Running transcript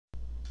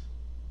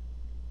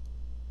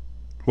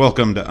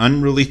Welcome to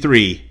Unruly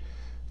 3,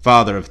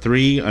 father of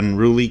 3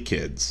 unruly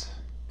kids.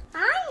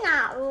 I'm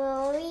not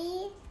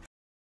Ruly.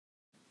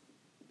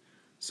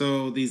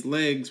 So these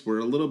legs were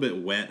a little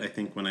bit wet, I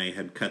think, when I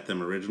had cut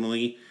them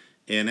originally.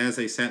 And as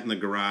I sat in the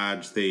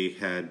garage, they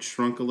had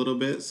shrunk a little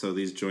bit, so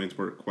these joints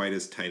weren't quite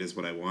as tight as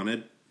what I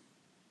wanted.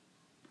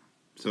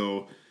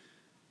 So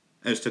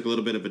I just took a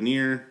little bit of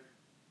veneer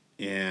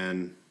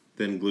and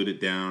then glued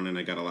it down, and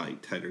I got a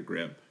lot tighter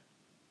grip.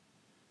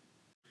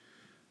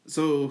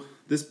 So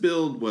this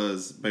build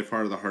was by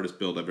far the hardest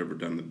build I've ever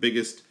done. The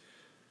biggest,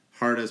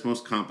 hardest,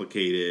 most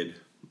complicated,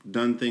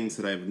 done things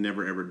that I've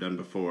never ever done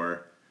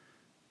before.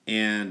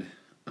 And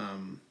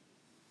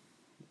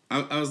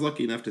I was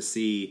lucky enough to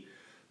see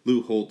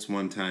Lou Holtz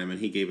one time, and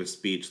he gave a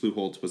speech. Lou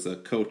Holtz was a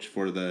coach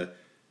for the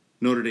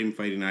Notre Dame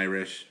Fighting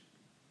Irish.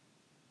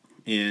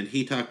 And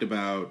he talked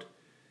about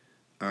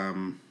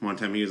one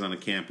time he was on a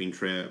camping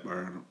trip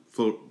or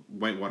a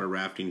whitewater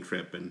rafting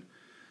trip, and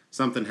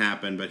something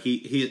happened, but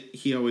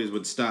he always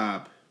would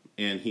stop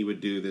and he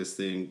would do this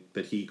thing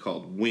that he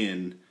called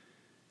WIN,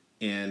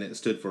 and it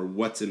stood for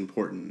what's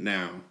important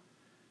now.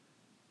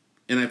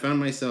 And I found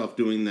myself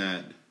doing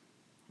that,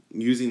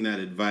 using that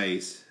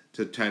advice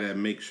to try to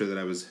make sure that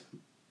I was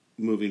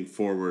moving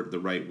forward the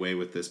right way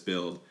with this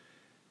build.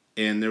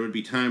 And there would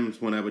be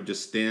times when I would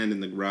just stand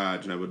in the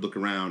garage and I would look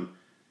around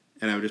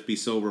and I would just be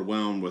so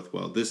overwhelmed with,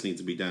 well, this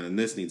needs to be done and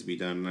this needs to be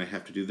done and I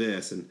have to do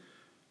this and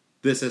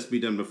this has to be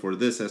done before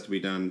this has to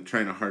be done,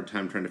 trying a hard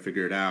time trying to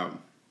figure it out.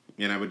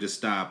 And I would just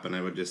stop and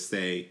I would just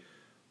say,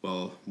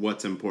 well,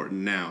 what's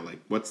important now? Like,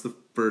 what's the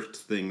first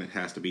thing that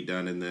has to be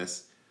done in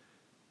this?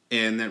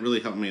 And that really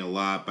helped me a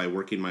lot by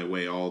working my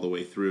way all the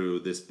way through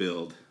this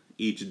build.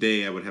 Each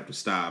day I would have to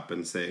stop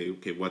and say,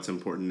 okay, what's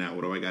important now?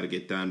 What do I got to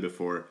get done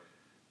before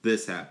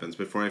this happens?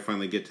 Before I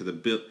finally get to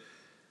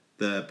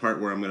the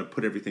part where I'm going to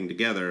put everything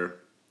together,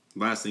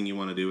 last thing you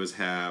want to do is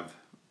have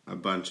a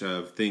bunch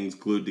of things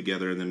glued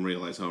together and then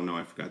realize, oh no,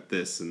 I forgot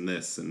this and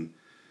this. And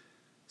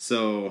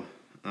so,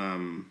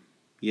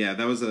 yeah,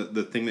 that was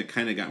the thing that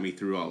kind of got me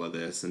through all of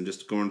this, and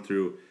just going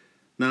through,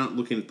 not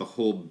looking at the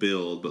whole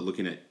build, but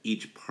looking at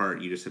each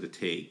part you just had to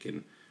take,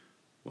 and,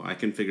 well, I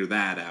can figure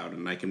that out,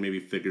 and I can maybe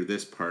figure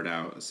this part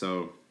out.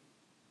 So,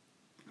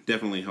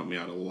 definitely helped me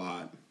out a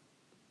lot.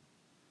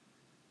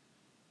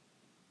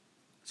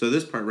 So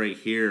this part right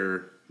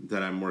here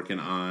that I'm working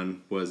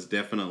on was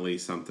definitely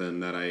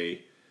something that I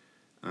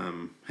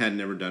had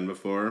never done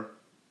before,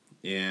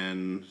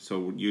 and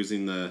so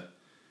using the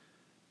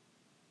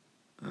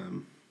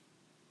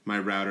my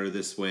router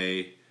this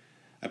way,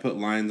 I put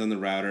lines on the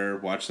router,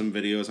 watched some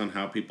videos on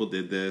how people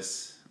did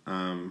this.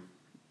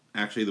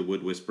 Actually, the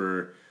Wood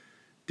Whisperer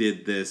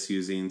did this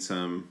using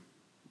some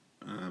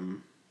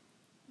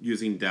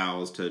using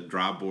dowels to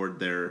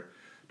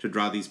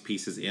draw these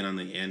pieces in on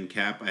the end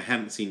cap. I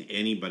hadn't seen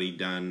anybody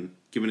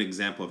give an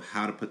example of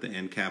how to put the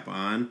end cap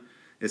on,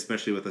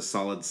 especially with a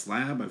solid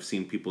slab. I've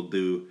seen people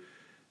do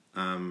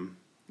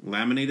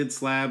laminated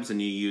slabs, and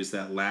you use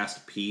that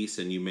last piece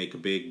and you make a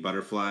big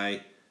butterfly,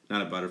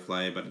 not a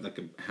butterfly, but like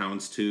a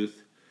houndstooth,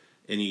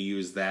 and you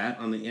use that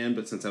on the end.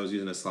 But since I was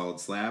using a solid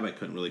slab, I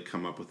couldn't really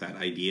come up with that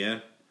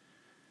idea.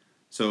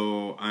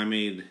 So I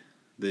made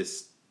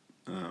this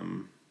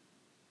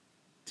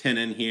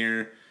tenon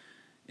here,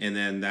 and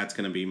then that's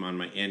going to be on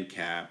my end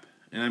cap.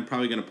 And I'm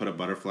probably going to put a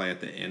butterfly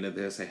at the end of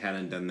this. I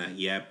hadn't done that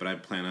yet, but I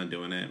plan on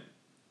doing it.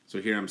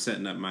 So here I'm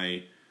setting up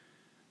my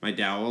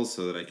dowels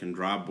so that I can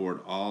draw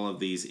board all of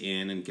these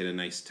in and get a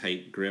nice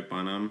tight grip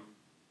on them.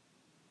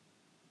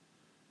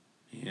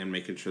 And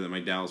making sure that my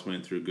dowels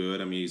went through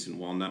good. I'm using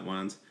walnut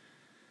ones.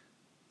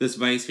 This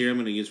vise here I'm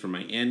going to use for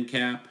my end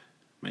cap,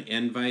 my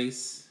end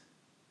vise.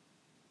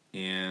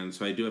 And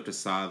so I do have to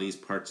saw these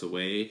parts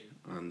away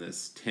on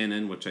this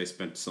tenon, which I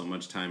spent so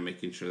much time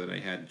making sure that I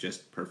had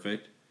just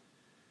perfect.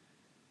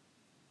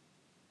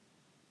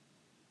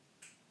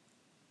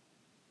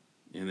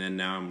 And then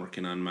now I'm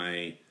working on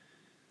my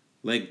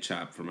leg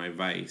chop for my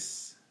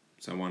vise.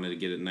 So I wanted to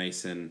get it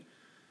nice and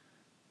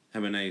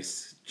have a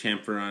nice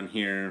chamfer on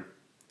here.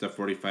 It's a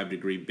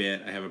 45-degree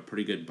bit. I have a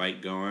pretty good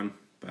bite going,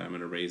 but I'm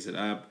going to raise it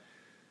up.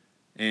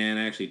 And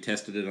I actually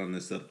tested it on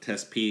this little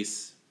test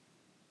piece.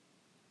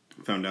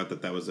 Found out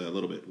that that was a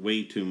little bit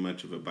way too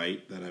much of a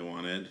bite that I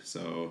wanted,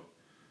 so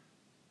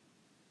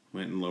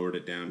went and lowered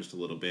it down just a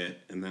little bit.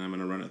 And then I'm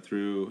going to run it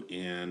through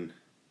and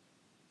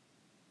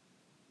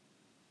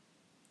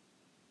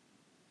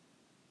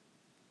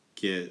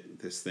get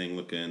this thing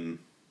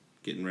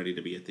getting ready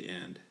to be at the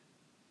end.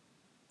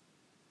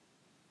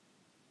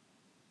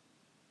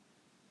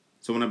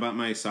 So when I bought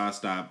my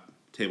SawStop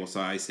table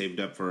saw, I saved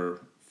up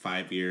for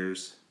 5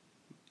 years,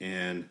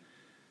 and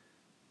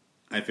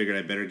I figured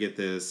I better get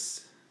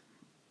this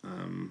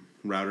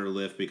router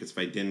lift, because if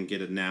I didn't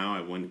get it now,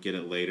 I wouldn't get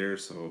it later.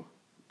 So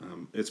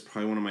it's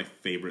probably one of my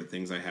favorite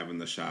things I have in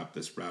the shop,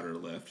 this router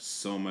lift.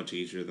 So much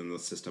easier than the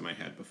system I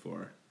had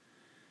before.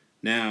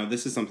 Now,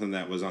 this is something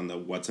that was on the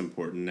what's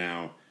important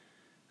now.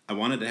 I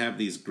wanted to have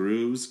these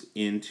grooves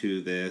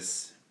into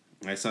this.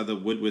 I saw the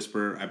Wood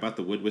Whisperer. I bought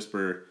the Wood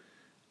Whisperer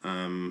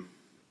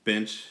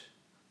bench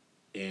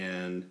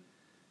and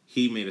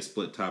he made a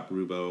split top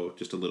Roubo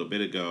just a little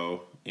bit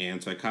ago,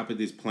 and so I copied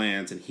these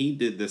plans, and he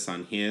did this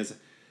on his,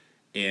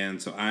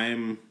 and so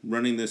I'm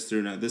running this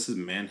through now. This is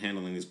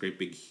manhandling these great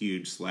big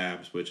huge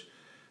slabs, which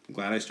I'm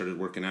glad I started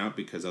working out,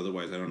 because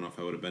otherwise I don't know if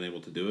I would have been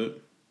able to do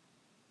it.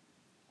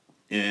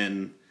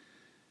 And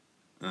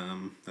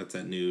that's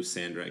that new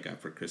sander I got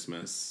for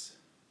Christmas.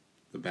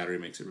 The battery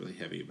makes it really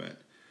heavy,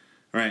 but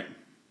alright,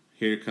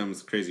 here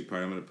comes the crazy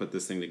part. I'm going to put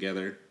this thing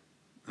together.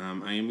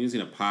 I am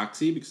using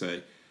epoxy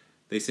because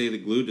they say the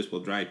glue just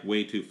will dry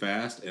way too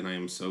fast, and I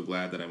am so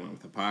glad that I went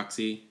with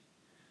epoxy.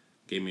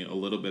 Gave me a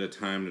little bit of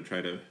time to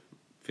try to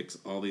fix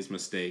all these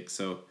mistakes.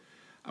 So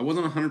I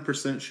wasn't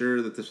 100%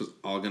 sure that this was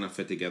all going to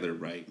fit together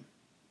right.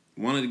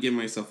 Wanted to give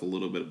myself a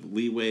little bit of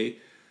leeway.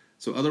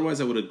 So otherwise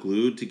I would have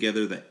glued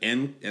together the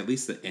end, at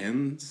least the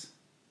ends,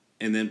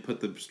 and then put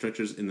the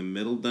stretchers in the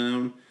middle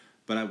down,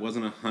 but I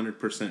wasn't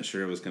 100%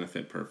 sure it was going to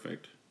fit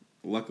perfect.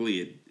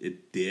 Luckily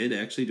it did,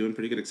 actually doing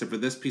pretty good, except for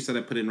this piece that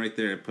I put in right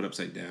there, I put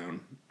upside down,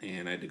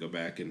 and I had to go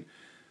back and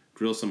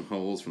drill some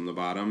holes from the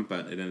bottom,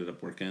 but it ended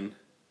up working.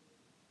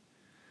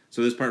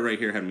 So this part right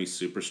here had me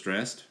super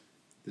stressed.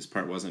 This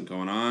part wasn't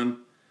going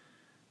on,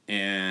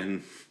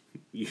 and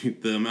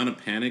the amount of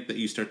panic that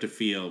you start to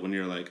feel when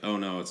you're like, oh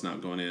no, it's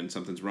not going in,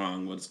 something's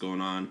wrong, what's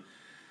going on,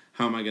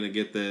 how am I going to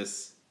get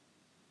this?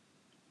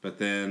 But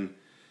then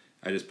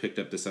I just picked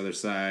up this other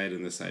side,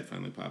 and this side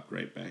finally popped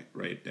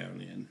right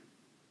down in.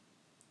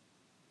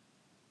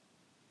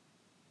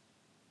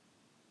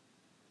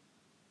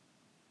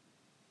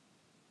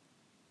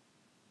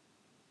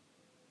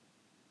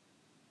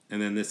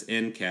 And then this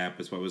end cap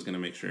is what was going to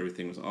make sure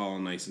everything was all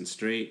nice and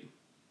straight.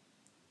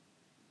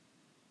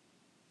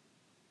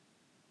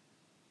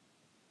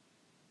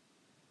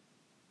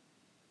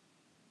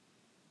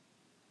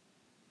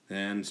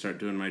 Then start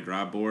doing my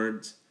drop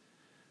boards,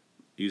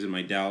 using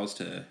my dowels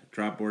to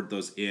drop board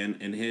those in,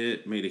 and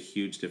it made a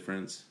huge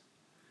difference.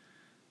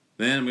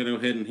 Then I'm going to go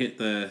ahead and hit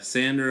the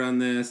sander on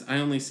this. I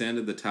only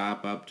sanded the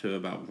top up to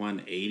about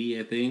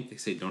 180, I think. They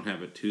say don't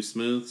have it too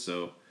smooth,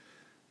 so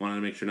wanted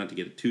to make sure not to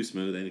get it too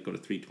smooth. I didn't go to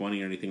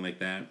 320 or anything like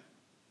that.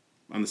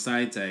 On the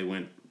sides I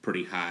went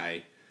pretty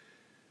high.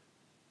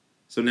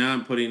 So now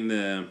I'm putting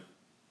the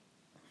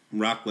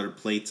Rockler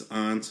plates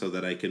on so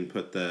that I can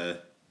put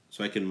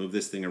so I can move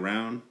this thing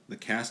around, the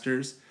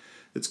casters.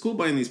 It's cool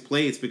buying these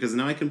plates because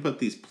now I can put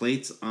these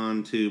plates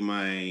onto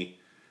my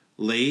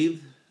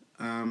lathe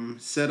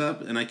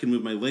setup, and I can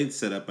move my lathe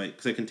setup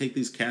because I can take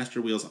these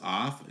caster wheels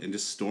off and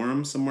just store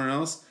them somewhere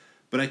else,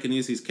 but I can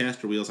use these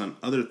caster wheels on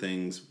other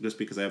things just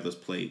because I have those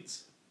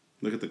plates.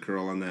 Look at the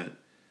curl on that.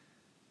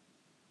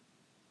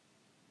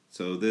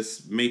 So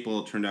this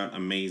maple turned out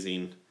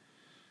amazing.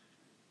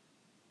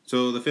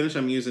 So the finish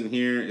I'm using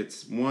here,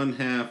 it's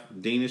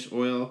 1/2 Danish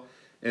oil.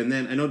 And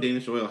then I know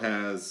Danish oil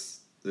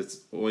has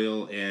this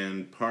oil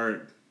and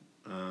part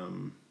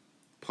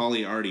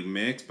poly already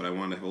mixed, but I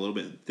wanted to have a little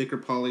bit thicker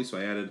poly, so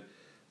I added a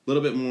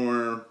little bit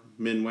more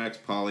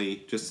Minwax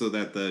poly just so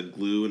that the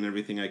glue and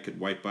everything I could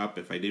wipe up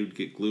if I did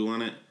get glue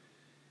on it.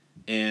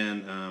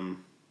 And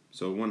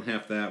so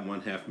 1/2 that,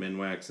 1/2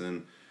 Minwax,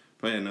 and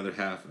probably another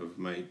half of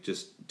my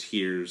just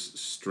tears,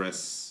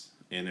 stress,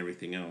 and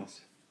everything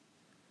else.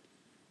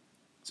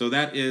 So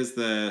that is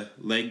the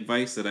leg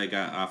vise that I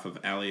got off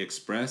of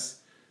AliExpress.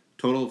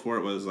 Total for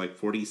it was like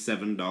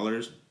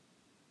 $47.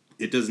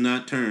 It does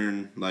not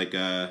turn like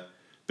a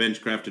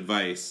bench crafted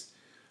vise.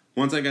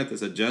 Once I got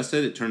this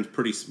adjusted, it turns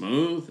pretty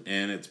smooth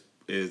and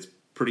it's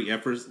pretty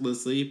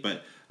effortlessly,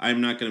 but I'm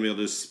not going to be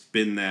able to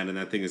spin that and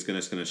that thing is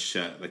just going to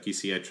shut. Like you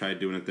see, I tried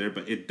doing it there,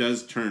 but it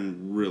does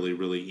turn really,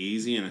 really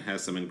easy, and it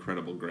has some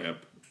incredible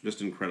grip.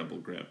 Just incredible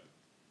grip.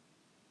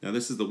 Now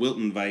this is the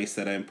Wilton vise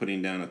that I'm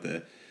putting down at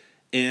the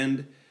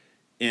end.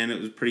 And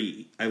it was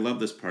pretty, I love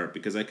this part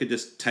because I could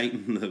just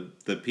tighten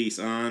the piece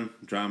on,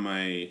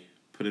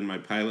 put in my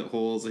pilot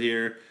holes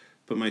here,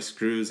 put my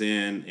screws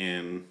in,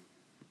 and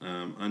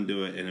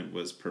undo it, and it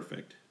was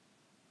perfect.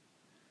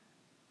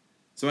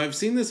 So I've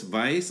seen this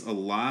vise a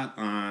lot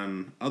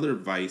on other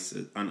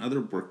vices, on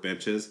other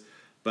workbenches,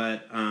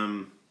 but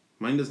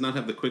mine does not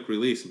have the quick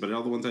release, but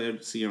all the ones I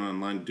see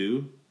online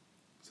do.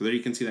 So there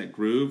you can see that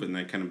groove, and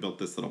I kind of built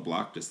this little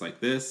block just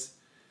like this.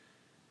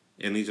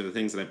 And these are the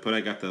things that I put.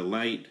 I got the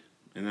light.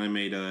 And then I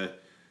made a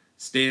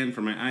stand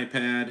for my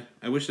iPad.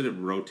 I wish that it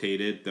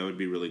rotated. That would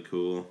be really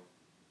cool.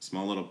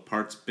 Small little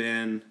parts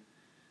bin.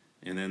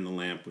 And then the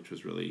lamp, which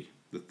was really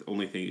the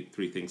only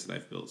three things that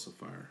I've built so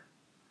far.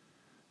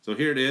 So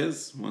here it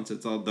is, once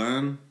it's all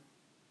done.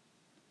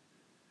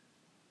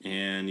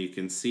 And you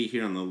can see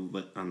here on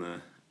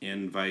the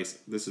end vise,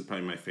 this is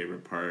probably my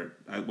favorite part.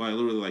 I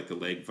really like the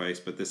leg vise,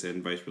 but this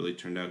end vise really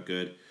turned out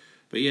good.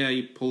 But yeah,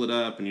 you pull it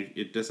up and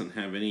it doesn't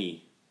have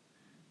any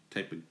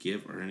type of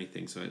give or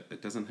anything, so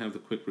it doesn't have the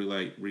quick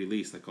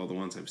release like all the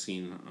ones I've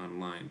seen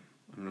online.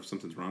 I don't know if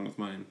something's wrong with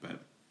mine,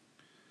 but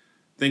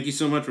thank you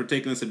so much for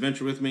taking this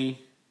adventure with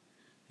me,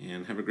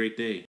 and have a great day.